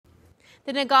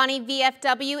The Negaunee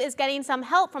VFW is getting some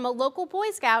help from a local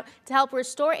Boy Scout to help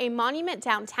restore a monument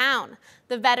downtown.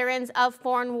 The Veterans of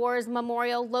Foreign Wars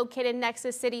Memorial, located next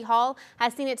to City Hall,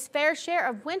 has seen its fair share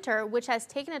of winter, which has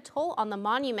taken a toll on the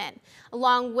monument.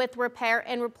 Along with repair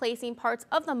and replacing parts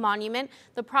of the monument,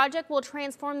 the project will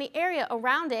transform the area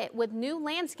around it with new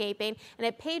landscaping and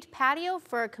a paved patio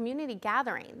for community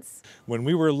gatherings. When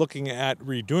we were looking at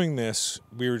redoing this,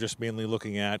 we were just mainly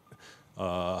looking at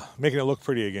making it look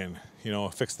pretty again,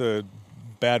 fix the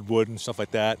bad wood and stuff like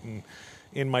that. And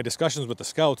in my discussions with the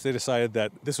scouts, they decided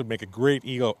that this would make a great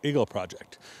eagle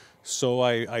project. So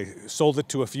I sold it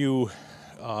to a few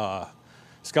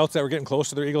scouts that were getting close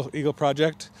to their eagle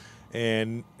project,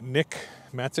 and Nick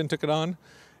Matson took it on,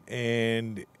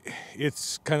 and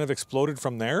it's kind of exploded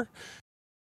from there.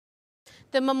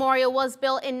 The memorial was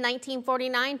built in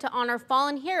 1949 to honor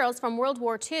fallen heroes from World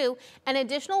War II, and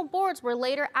additional boards were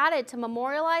later added to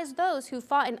memorialize those who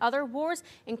fought in other wars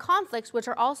and conflicts, which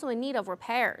are also in need of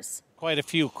repairs. Quite a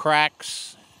few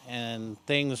cracks and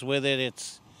things with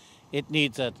it. It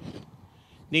needs an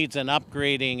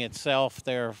upgrading itself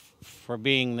there for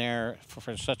being there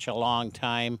for such a long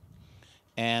time.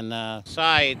 And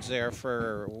sides there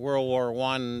for World War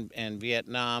I and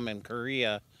Vietnam and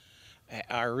Korea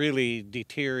are really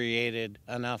deteriorated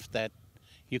enough that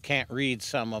you can't read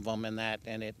some of them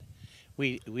and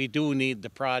we do need the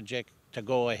project to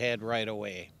go ahead right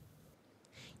away.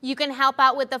 You can help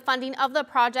out with the funding of the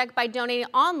project by donating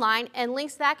online, and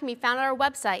links to that can be found on our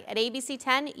website at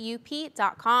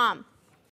abc10up.com.